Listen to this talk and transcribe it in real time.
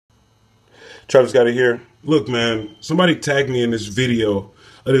Travis got it here. Look, man, somebody tagged me in this video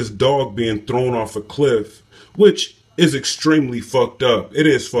of this dog being thrown off a cliff, which is extremely fucked up. It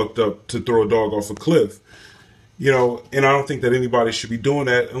is fucked up to throw a dog off a cliff. You know, and I don't think that anybody should be doing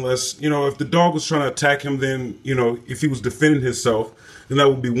that unless, you know, if the dog was trying to attack him, then, you know, if he was defending himself, then that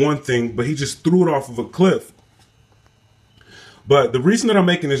would be one thing. But he just threw it off of a cliff. But the reason that I'm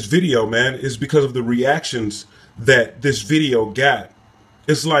making this video, man, is because of the reactions that this video got.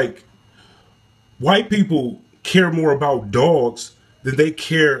 It's like white people care more about dogs than they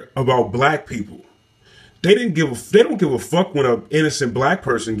care about black people. They don't give a fuck when an innocent black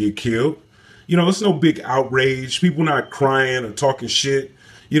person get killed. You know, it's no big outrage. People not crying or talking shit.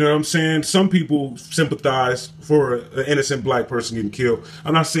 You know what I'm saying? Some people sympathize for an innocent black person getting killed.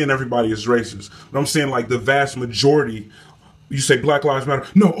 I'm not saying everybody is racist, but I'm saying like the vast majority. You say Black Lives Matter.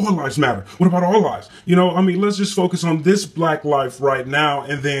 No, all lives matter. What about all lives? You know, I mean, let's just focus on this black life right now.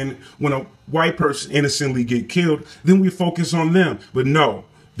 And then when a white person innocently get killed, then we focus on them. But no,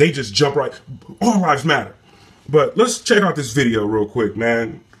 they just jump right. All lives matter. But let's check out this video real quick,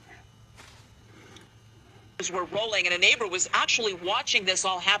 man. Were rolling, and a neighbor was actually watching this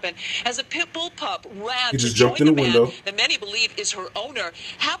all happen as a pit bull pup ran He just to jumped join in the the window man that many believe is her owner,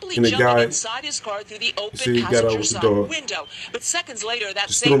 happily and the jumping guy, inside his car through the open he passenger side window. But seconds later, that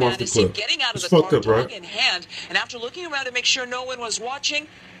just same man is seen getting out of the car, dog in hand, and after looking around to make sure no one was watching,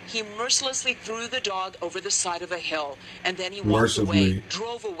 he mercilessly threw the dog over the side of a hill, and then he walked away,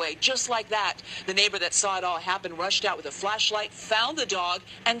 drove away, just like that. The neighbor that saw it all happen rushed out with a flashlight, found the dog,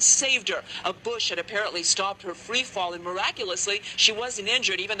 and saved her. A bush had apparently stopped her free fall, and miraculously, she wasn't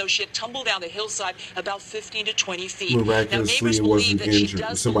injured, even though she had tumbled down the hillside about 15 to 20 feet. Miraculously, it wasn't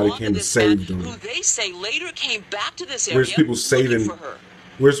injured. Somebody came to save them. Who they say later came back to this area. Where's people saving?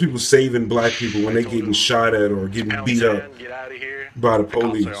 Where's people saving black people when they getting shot at or getting beat up by the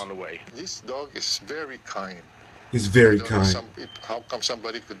police? This dog is very kind. He's very kind. How come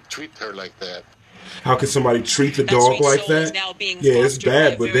somebody could treat her like that? How can somebody treat the dog like that? Yeah, it's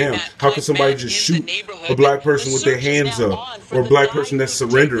bad, but damn, how can somebody just shoot a black person with their hands up or a black person that's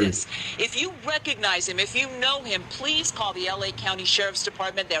surrendering? If you recognize him, if you know him, please call the LA County Sheriff's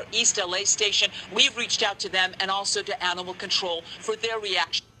Department, their East LA station. We've reached out to them and also to Animal Control for their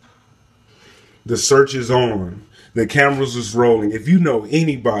reaction. The search is on. The cameras is rolling. If you know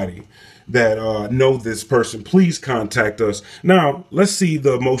anybody that know this person, please contact us. Now, let's see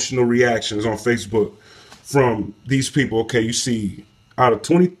the emotional reactions on Facebook from these people. Okay, you see out of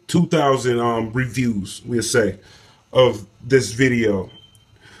 22,000 reviews, we'll say, of this video,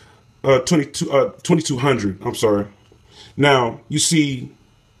 2,200, I'm sorry. Now, you see,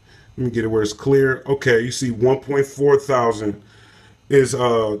 let me get it where it's clear. Okay, you see 1.4 thousand is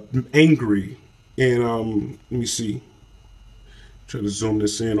angry. And let me see. Try to zoom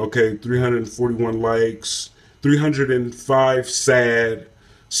this in. Okay, 341 likes, 305 sad,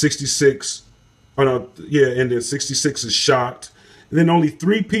 66. Oh no, yeah, and then 66 is shocked. And then only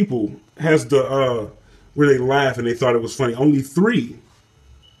 3 people has the where they laugh and they thought it was funny. Only 3.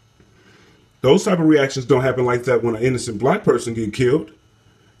 Those type of reactions don't happen like that when an innocent black person get killed.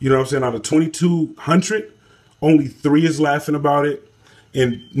 You know what I'm saying? Out of 2,200, only 3 is laughing about it,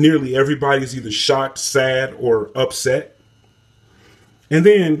 and nearly everybody is either shocked, sad, or upset. And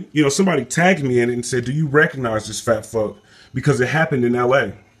then, you know, somebody tagged me in it and said, "Do you recognize this fat fuck?" Because it happened in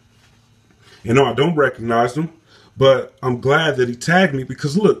LA. And no, I don't recognize him, but I'm glad that he tagged me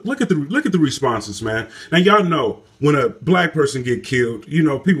because look at the responses, man. Now y'all know when a black person get killed, you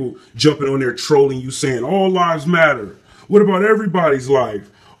know, people jumping on there trolling you saying all lives matter. What about everybody's life?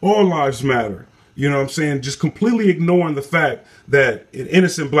 All lives matter. You know what I'm saying? Just completely ignoring the fact that an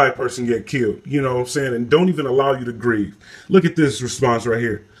innocent black person get killed. You know what I'm saying? And don't even allow you to grieve. Look at this response right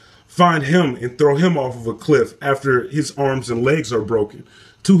here. Find him and throw him off of a cliff after his arms and legs are broken.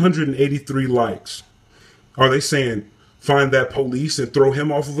 283 likes. Are they saying find that police and throw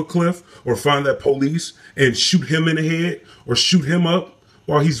him off of a cliff? Or find that police and shoot him in the head? Or shoot him up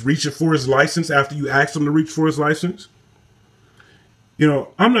while he's reaching for his license after you asked him to reach for his license? You know,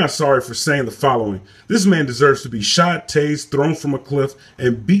 I'm not sorry for saying the following. This man deserves to be shot, tased, thrown from a cliff,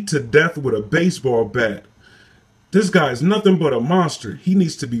 and beat to death with a baseball bat. This guy is nothing but a monster. He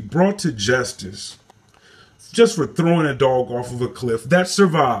needs to be brought to justice. Just for throwing a dog off of a cliff that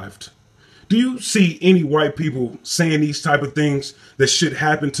survived. Do you see any white people saying these type of things that should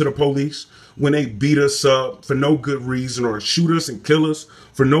happen to the police when they beat us up for no good reason or shoot us and kill us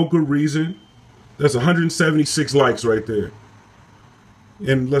for no good reason? That's 176 likes right there.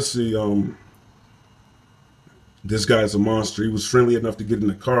 And let's see, this guy's a monster. He was friendly enough to get in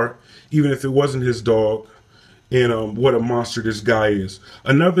the car, even if it wasn't his dog. And what a monster this guy is.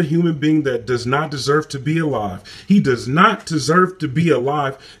 Another human being that does not deserve to be alive. He does not deserve to be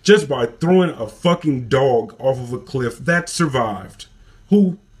alive just by throwing a fucking dog off of a cliff that survived.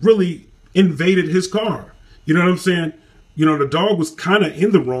 Who really invaded his car. You know what I'm saying? You know, the dog was kind of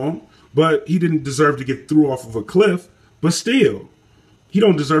in the wrong, but he didn't deserve to get thrown off of a cliff. But still, he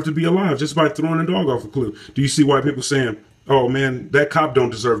don't deserve to be alive just by throwing a dog off a cliff. Do you see why people saying, oh man, that cop don't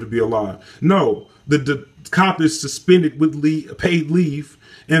deserve to be alive? No, the cop is suspended with paid leave,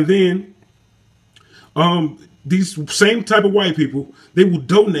 and then these same type of white people, they will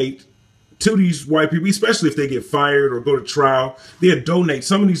donate to these white people, especially if they get fired or go to trial. They'll donate.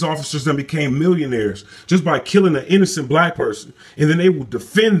 Some of these officers then became millionaires just by killing an innocent black person, and then they will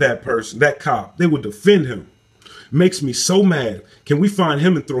defend that person, that cop. They will defend him. Makes me so mad. Can we find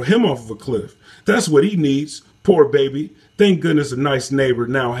him and throw him off of a cliff? That's what he needs. Poor baby. Thank goodness a nice neighbor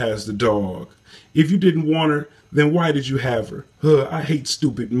now has the dog. If you didn't want her, then why did you have her? I hate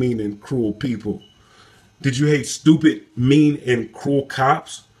stupid, mean, and cruel people. Did you hate stupid, mean, and cruel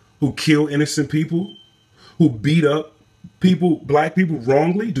cops who kill innocent people? Who beat up people, black people,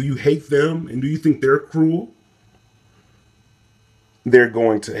 wrongly? Do you hate them, and do you think they're cruel? They're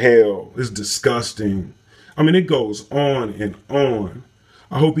going to hell. It's disgusting. I mean, it goes on and on.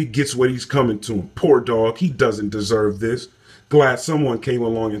 I hope he gets what he's coming to him. Poor dog. He doesn't deserve this. Glad someone came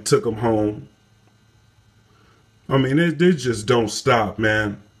along and took him home. I mean, they just don't stop,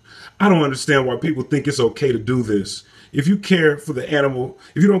 man. I don't understand why people think it's okay to do this. If you care for the animal,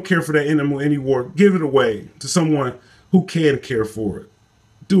 if you don't care for that animal anymore, give it away to someone who can care for it.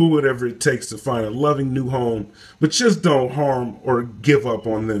 Do whatever it takes to find a loving new home, but just don't harm or give up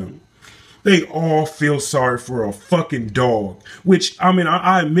on them. They all feel sorry for a fucking dog, which, I mean,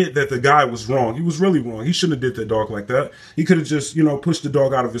 I admit that the guy was wrong. He was really wrong. He shouldn't have did that dog like that. He could have just, you know, pushed the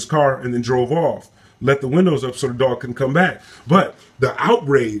dog out of his car and then drove off. Let the windows up so the dog can come back. But the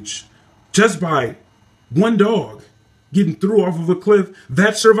outrage, just by one dog getting through off of a cliff,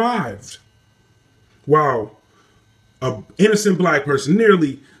 that survived. Wow. An innocent black person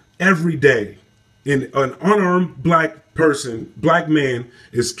nearly every day, an unarmed black person, black man,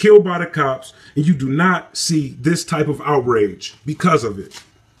 is killed by the cops, and you do not see this type of outrage because of it.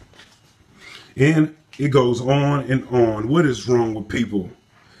 And it goes on and on. What is wrong with people?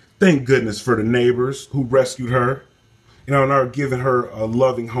 Thank goodness for the neighbors who rescued her, you know, and are giving her a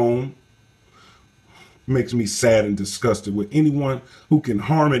loving home. Makes me sad and disgusted with anyone who can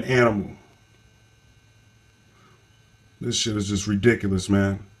harm an animal. This shit is just ridiculous,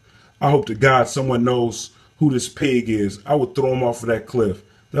 man. I hope to God someone knows who this pig is. I would throw him off of that cliff.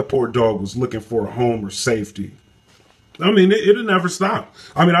 That poor dog was looking for a home or safety. I mean, it'll never stop.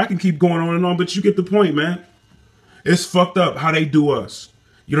 I mean, I can keep going on and on, but you get the point, man. It's fucked up how they do us.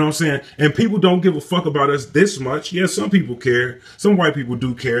 You know what I'm saying? And people don't give a fuck about us this much. Yeah, some people care. Some white people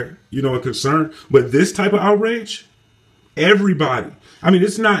do care, you know, and concerned. But this type of outrage, everybody. I mean,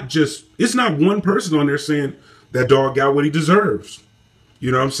 it's not one person on there saying that dog got what he deserves.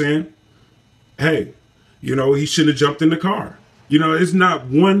 You know what I'm saying? Hey, you know, he shouldn't have jumped in the car. You know, it's not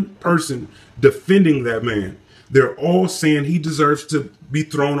one person defending that man. They're all saying he deserves to be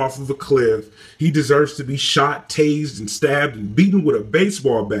thrown off of a cliff. He deserves to be shot, tased, and stabbed and beaten with a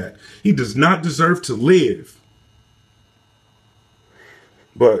baseball bat. He does not deserve to live.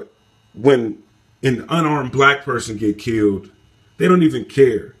 But when an unarmed black person get killed, they don't even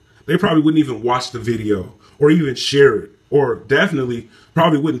care. They probably wouldn't even watch the video or even share it, or definitely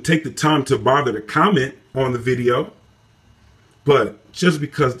probably wouldn't take the time to bother to comment on the video. But just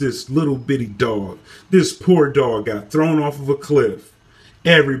because this little bitty dog, this poor dog got thrown off of a cliff,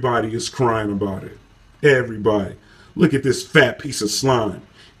 everybody is crying about it. Everybody. Look at this fat piece of slime.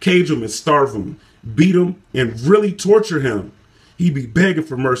 Cage him and starve him, beat him and really torture him. He'd be begging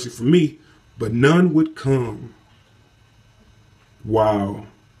for mercy from me, but none would come. Wow.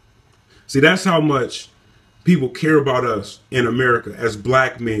 See, that's how much people care about us in America as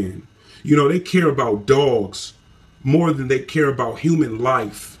black men. You know, they care about dogs more than they care about human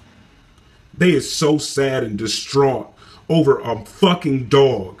life. They is so sad and distraught over a fucking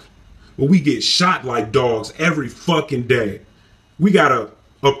dog. Well, we get shot like dogs every fucking day. We gotta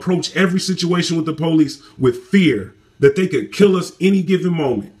approach every situation with the police with fear that they could kill us any given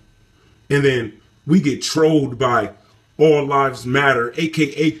moment. And then we get trolled by All Lives Matter,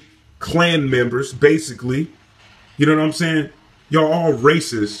 aka Klan members, basically. You know what I'm saying? Y'all all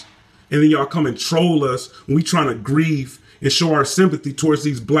racist. And then y'all come and troll us when we trying to grieve and show our sympathy towards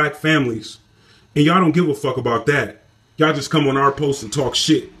these black families. And y'all don't give a fuck about that. Y'all just come on our posts and talk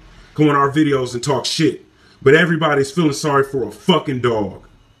shit. Come on our videos and talk shit. But everybody's feeling sorry for a fucking dog.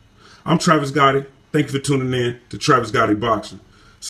 I'm Travis Gotti. Thank you for tuning in to Travis Gotti Boxing.